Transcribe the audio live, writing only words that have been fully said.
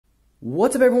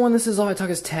What's up everyone, this is All I Talk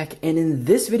is Tech, and in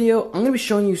this video, I'm going to be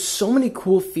showing you so many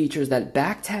cool features that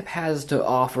BackTap has to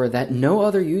offer that no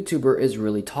other YouTuber is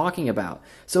really talking about.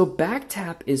 So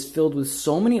BackTap is filled with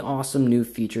so many awesome new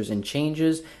features and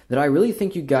changes that I really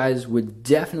think you guys would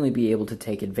definitely be able to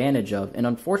take advantage of, and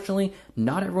unfortunately,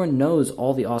 not everyone knows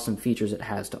all the awesome features it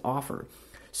has to offer.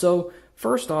 So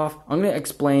first off, I'm going to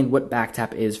explain what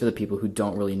BackTap is for the people who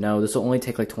don't really know. This will only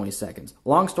take like 20 seconds.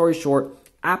 Long story short,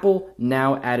 Apple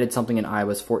now added something in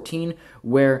iOS 14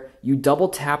 where you double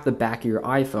tap the back of your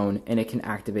iPhone and it can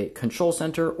activate Control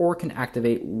Center or can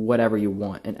activate whatever you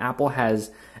want. And Apple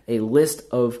has a list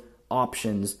of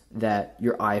options that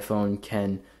your iPhone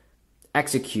can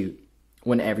execute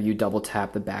whenever you double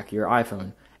tap the back of your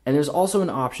iPhone. And there's also an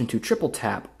option to triple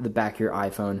tap the back of your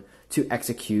iPhone to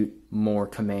execute more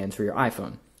commands for your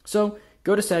iPhone. So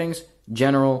go to Settings,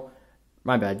 General,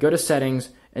 go to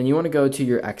Settings, and you want to go to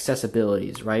your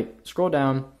accessibilities, right? Scroll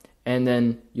down, and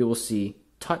then you will see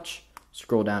Touch.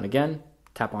 Scroll down again,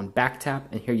 tap on Back Tap,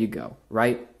 and here you go,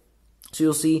 right? So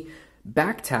you'll see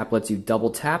Back Tap lets you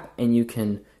double tap, and you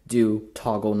can do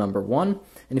toggle number 1,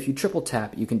 and if you triple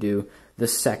tap, you can do the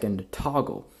second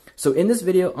toggle. So in this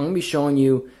video, I'm going to be showing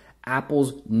you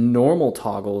Apple's normal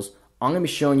toggles. I'm going to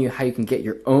be showing you how you can get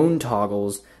your own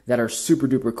toggles that are super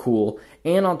duper cool.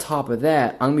 And on top of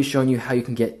that, I'm going to be showing you how you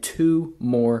can get 2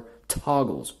 more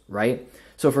toggles, right?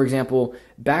 So for example,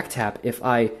 back tap, if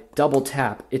I double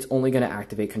tap, it's only going to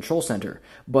activate Control Center.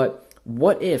 But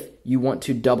what if you want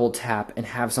to double tap and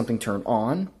have something turn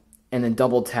on and then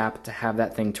double tap to have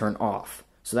that thing turn off?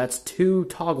 So that's 2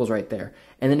 toggles right there.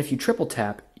 And then if you triple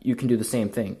tap, you can do the same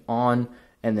thing, on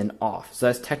and then off. So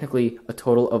that's technically a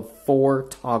total of 4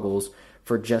 toggles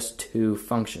for just 2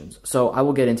 functions. So I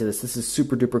will get into this. This is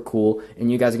super duper cool,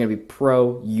 and you guys are going to be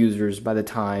pro users by the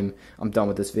time I'm done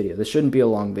with this video. This shouldn't be a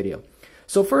long video.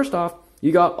 So first off,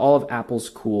 you got all of Apple's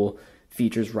cool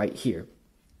features right here.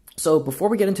 So before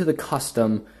we get into the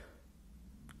custom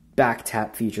back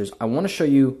tap features, I want to show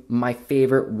you my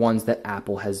favorite ones that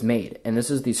Apple has made. And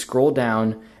this is the scroll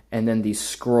down and then the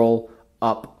scroll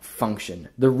up function.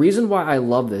 The reason why I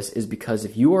love this is because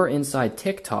if you are inside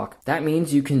TikTok, that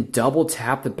means you can double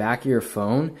tap the back of your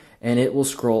phone and it will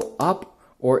scroll up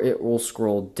or it will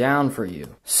scroll down for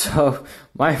you. So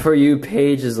my For You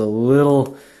page is a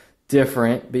little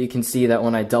different, but you can see that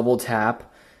when I double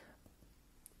tap,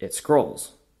 it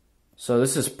scrolls. So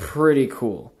this is pretty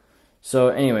cool. So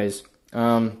anyways,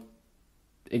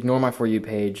 ignore my For You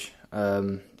page.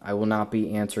 I will not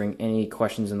be answering any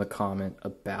questions in the comment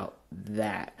about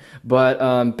that.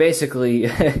 But basically,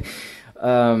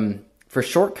 for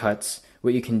shortcuts,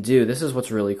 what you can do, this is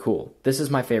what's really cool. This is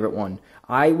my favorite one.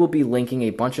 I will be linking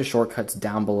a bunch of shortcuts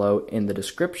down below in the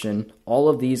description. All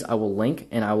of these I will link,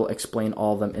 and I will explain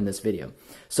all of them in this video.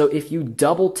 So if you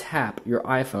double tap your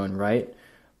iPhone, right,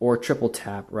 or triple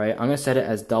tap, right, I'm going to set it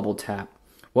as double tap.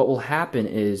 What will happen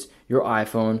is your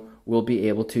iPhone will be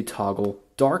able to toggle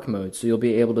dark mode. So you'll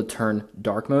be able to turn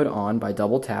dark mode on by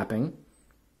double tapping.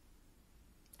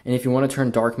 And if you want to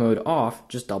turn dark mode off,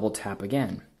 just double tap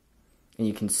again. And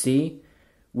you can see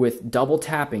with double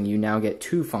tapping, you now get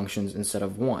 2 functions instead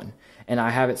of 1. And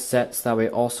I have it set so that way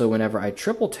also whenever I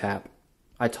triple tap,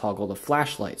 I toggle the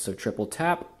flashlight. So triple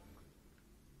tap,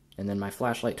 and then my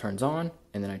flashlight turns on,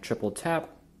 and then I triple tap,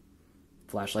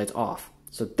 flashlight's off.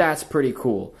 So that's pretty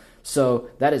cool. So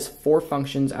that is 4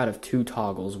 functions out of 2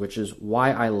 toggles, which is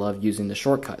why I love using the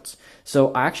shortcuts.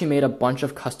 So I actually made a bunch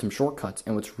of custom shortcuts,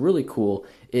 and what's really cool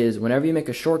is whenever you make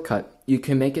a shortcut, you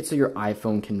can make it so your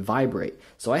iPhone can vibrate.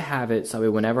 So I have it so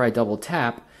whenever I double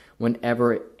tap,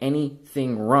 whenever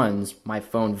anything runs, my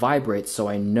phone vibrates so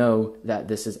I know that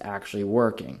this is actually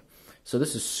working. So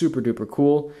this is super duper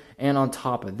cool. And on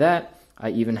top of that, I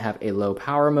even have a low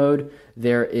power mode.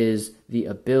 There is the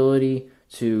ability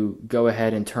to go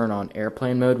ahead and turn on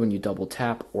airplane mode when you double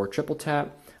tap or triple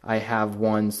tap. I have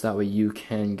ones that way you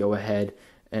can go ahead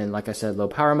and, like I said, low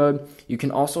power mode. You can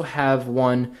also have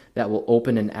one that will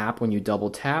open an app when you double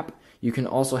tap. You can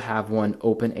also have one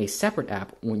open a separate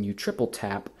app when you triple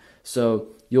tap. So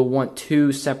you'll want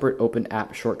 2 separate open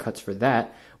app shortcuts for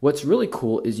that. What's really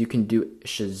cool is you can do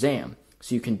Shazam.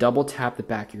 So you can double tap the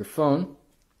back of your phone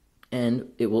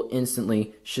and it will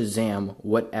instantly Shazam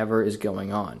whatever is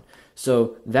going on.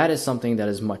 So that is something that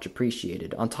is much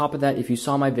appreciated. On top of that, if you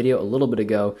saw my video a little bit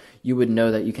ago, you would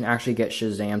know that you can actually get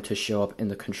Shazam to show up in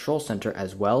the Control Center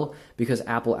as well, because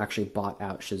Apple actually bought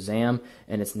out Shazam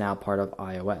and it's now part of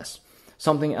iOS.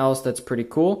 Something else that's pretty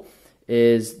cool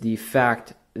is the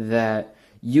fact that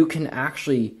you can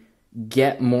actually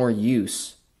get more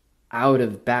use out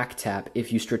of BackTap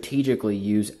if you strategically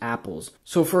use Apple's.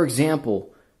 So for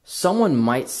example, someone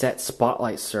might set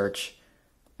Spotlight Search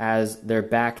as their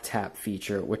back tap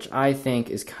feature, which I think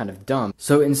is kind of dumb.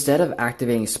 So instead of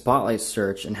activating Spotlight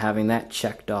Search and having that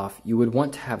checked off, you would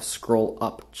want to have Scroll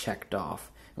Up checked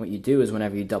off. And what you do is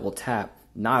whenever you double tap,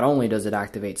 not only does it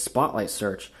activate Spotlight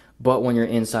Search, but when you're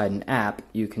inside an app,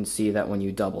 you can see that when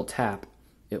you double tap,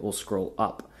 it will scroll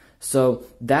up. So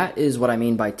that is what I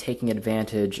mean by taking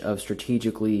advantage of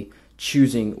strategically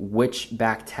choosing which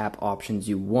back tap options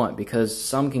you want, because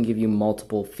some can give you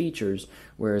multiple features,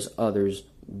 whereas others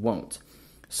won't.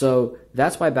 So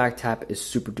that's why back tap is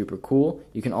super duper cool.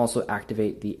 You can also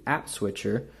activate the app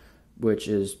switcher, which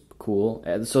is cool.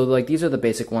 So like these are the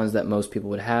basic ones that most people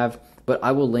would have, but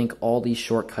I will link all these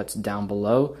shortcuts down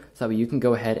below so that you can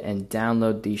go ahead and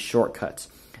download these shortcuts.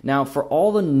 Now for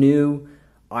all the new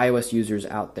iOS users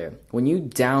out there, when you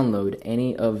download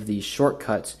any of these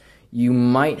shortcuts, you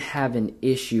might have an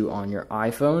issue on your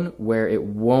iPhone where it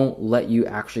won't let you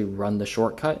actually run the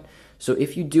shortcut. So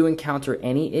if you do encounter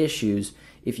any issues,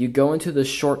 if you go into the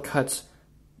shortcuts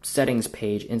settings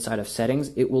page inside of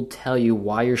settings, it will tell you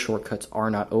why your shortcuts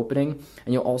are not opening,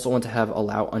 and you'll also want to have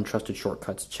allow untrusted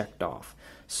shortcuts checked off.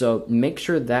 So make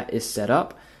sure that is set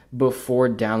up before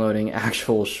downloading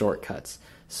actual shortcuts.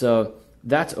 So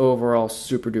that's overall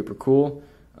super duper cool.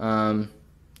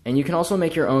 And you can also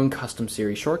make your own custom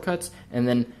Siri shortcuts and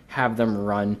then have them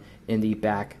run in the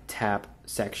back tap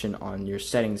section on your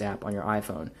settings app on your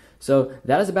iPhone. So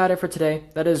that is about it for today.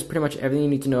 That is pretty much everything you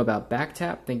need to know about back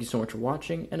tap. Thank you so much for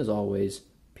watching, and as always,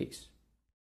 peace.